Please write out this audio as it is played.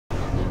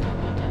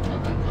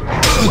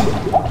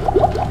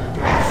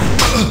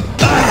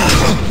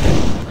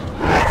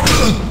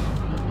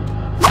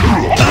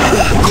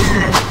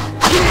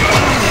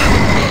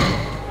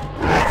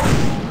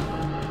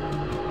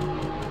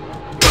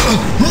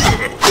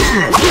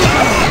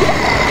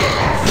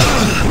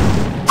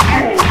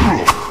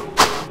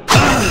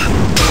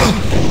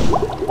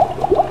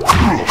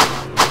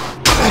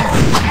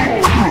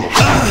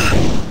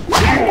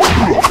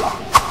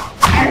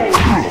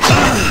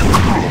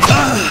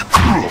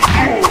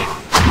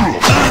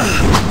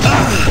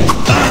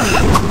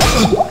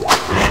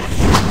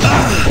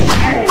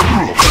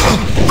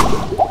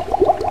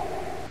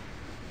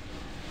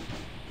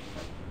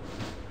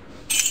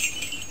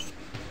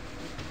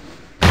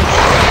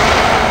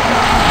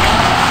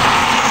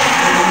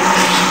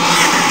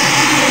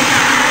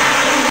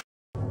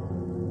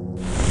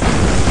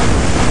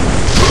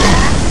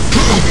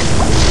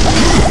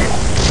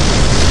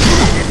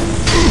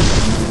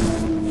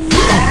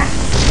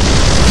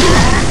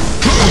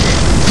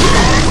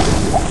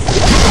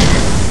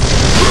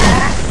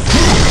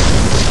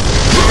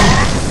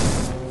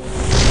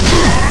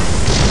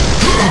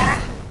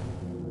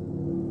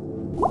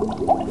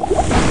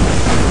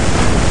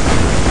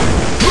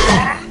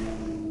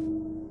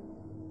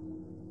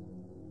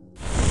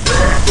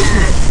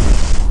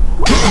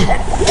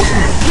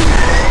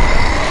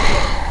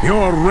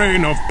Your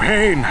reign of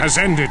pain has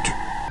ended.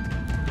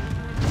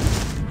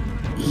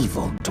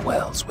 Evil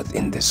dwells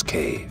within this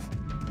cave.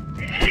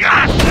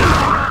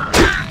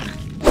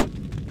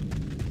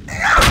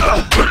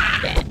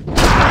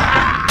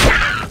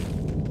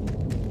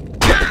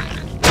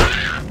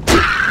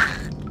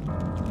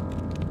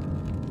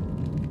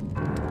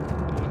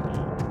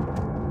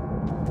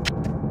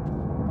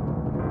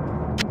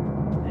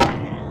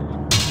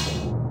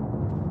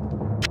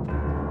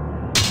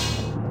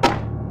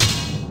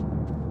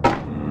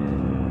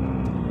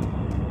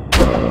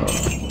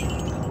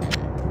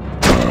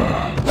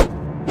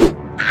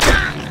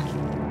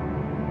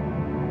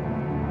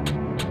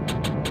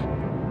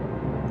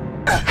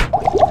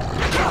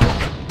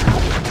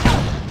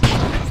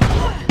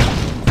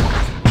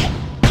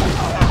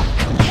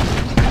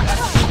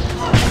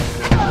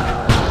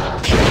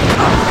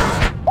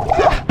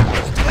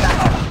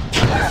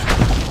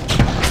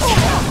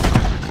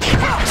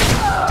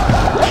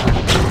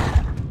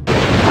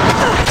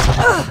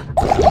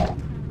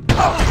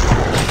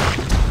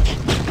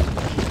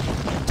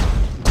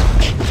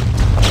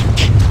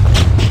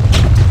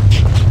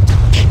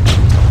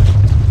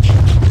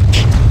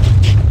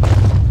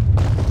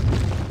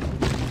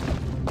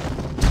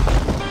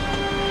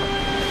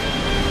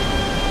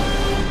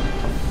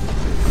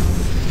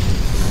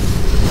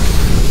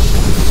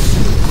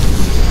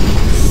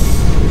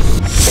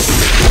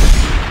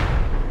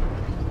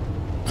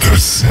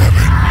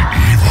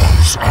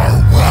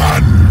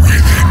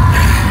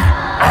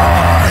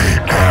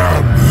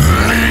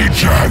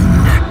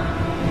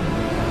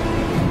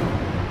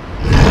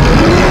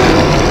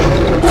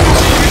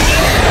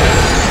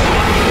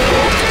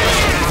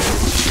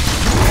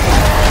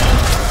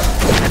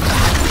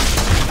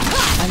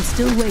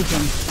 Still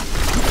waiting.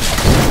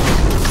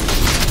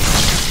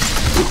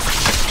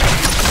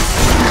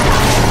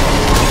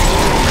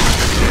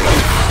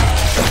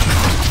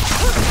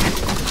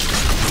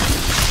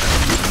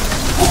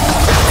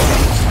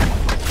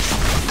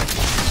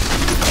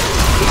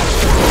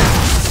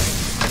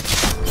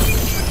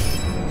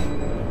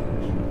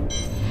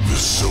 The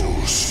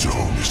Soul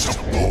Stone is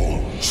a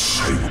bold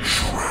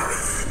sanctuary.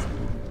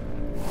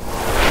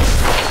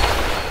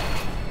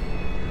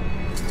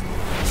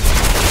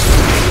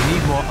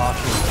 More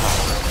archery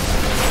power.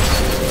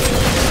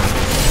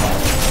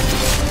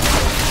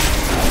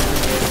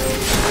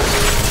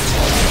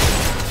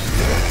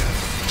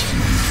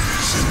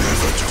 It's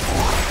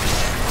inevitable.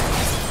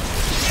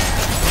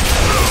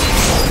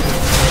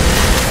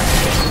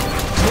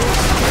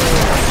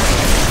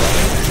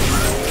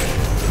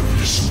 There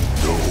is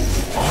no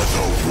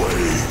other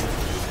way.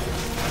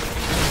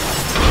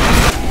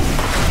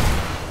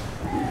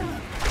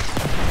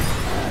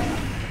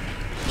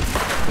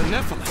 The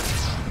Nephilim.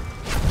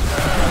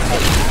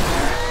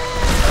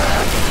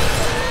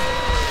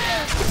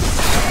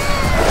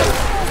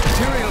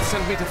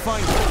 Sent me to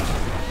find you.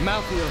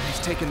 Malthael has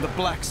taken the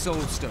Black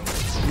Soul Stone.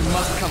 You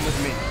must come with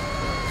me.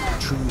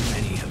 Too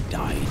many have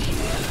died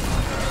here.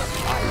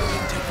 I will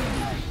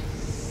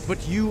intervene.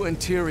 But you and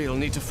Tyrael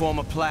need to form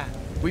a plan.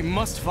 We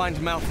must find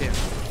Malthael.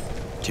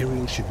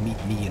 Tyrael should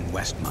meet me in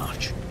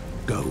Westmarch.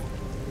 Go.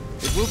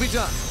 It will be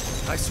done.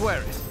 I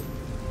swear it.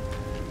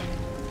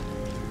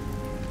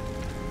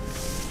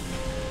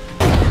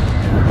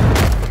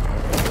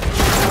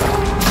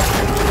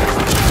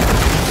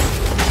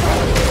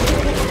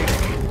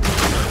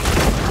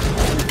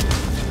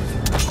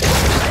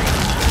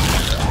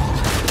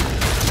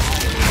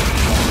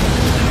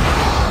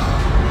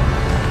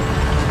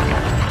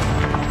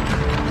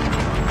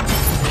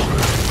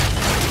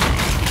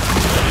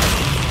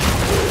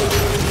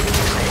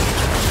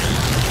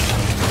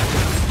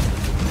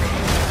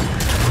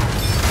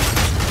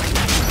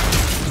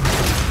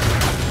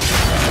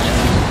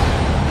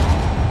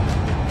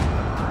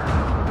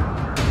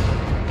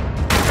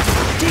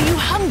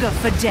 hunger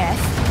for death?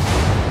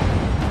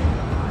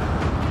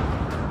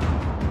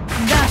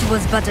 That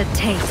was but a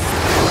taste.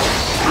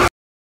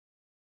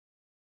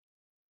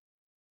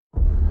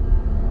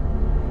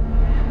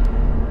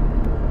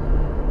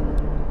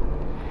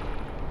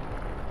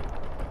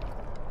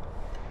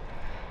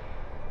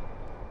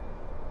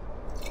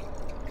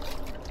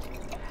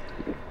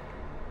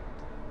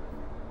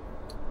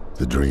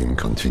 The dream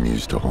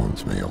continues to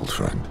haunt me, old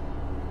friend.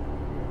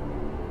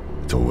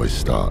 It always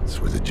starts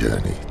with a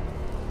journey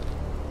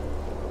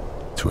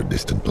to a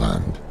distant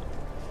land.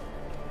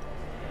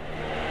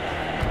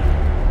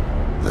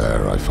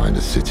 There I find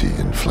a city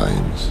in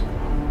flames,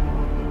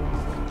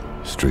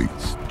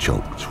 streets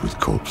choked with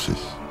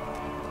corpses,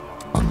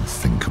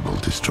 unthinkable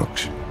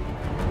destruction.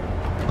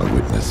 I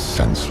witness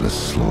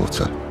senseless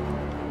slaughter,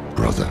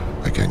 brother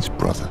against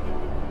brother,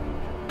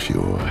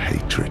 pure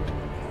hatred.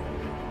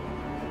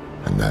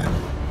 And then,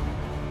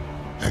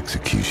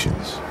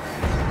 executions,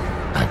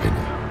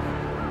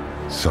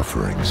 agony,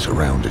 suffering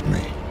surrounded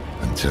me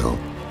until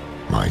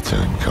my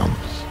turn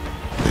comes.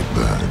 They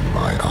burn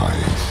my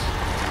eyes,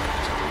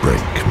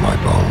 break my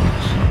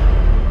bones.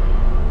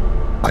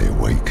 I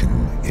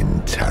awaken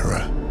in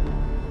terror.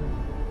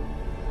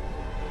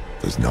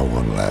 There's no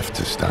one left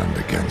to stand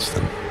against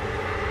them.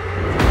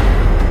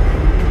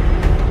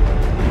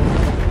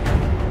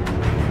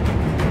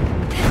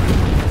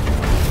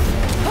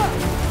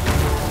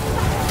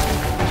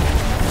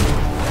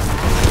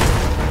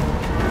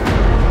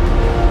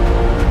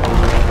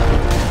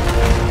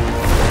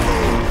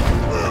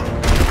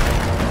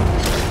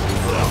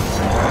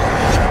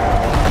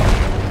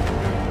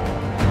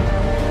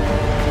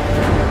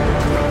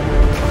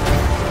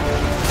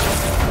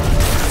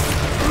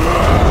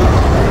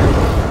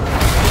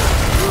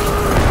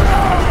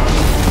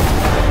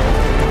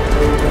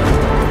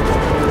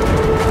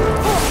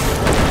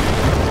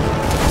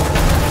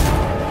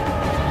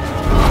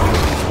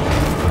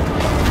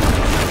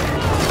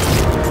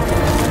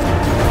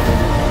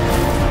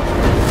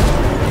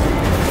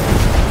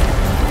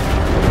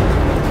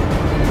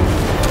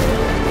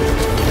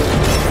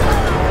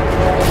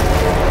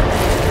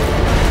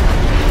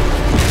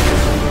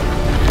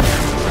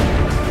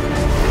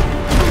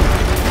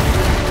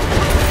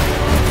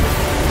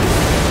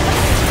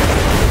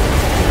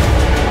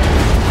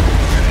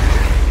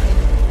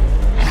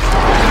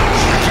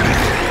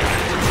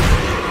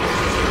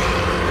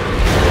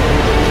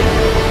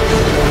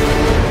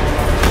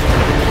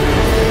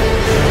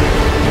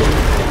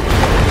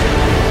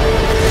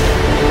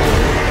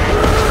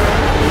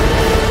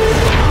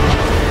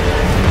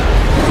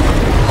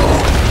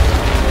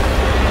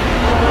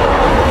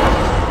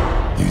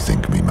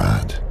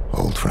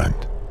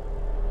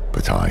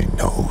 But I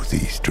know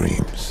these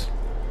dreams.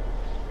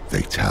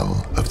 They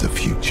tell of the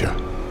future.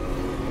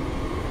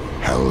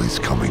 Hell is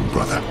coming,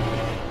 brother.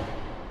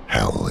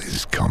 Hell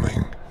is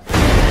coming.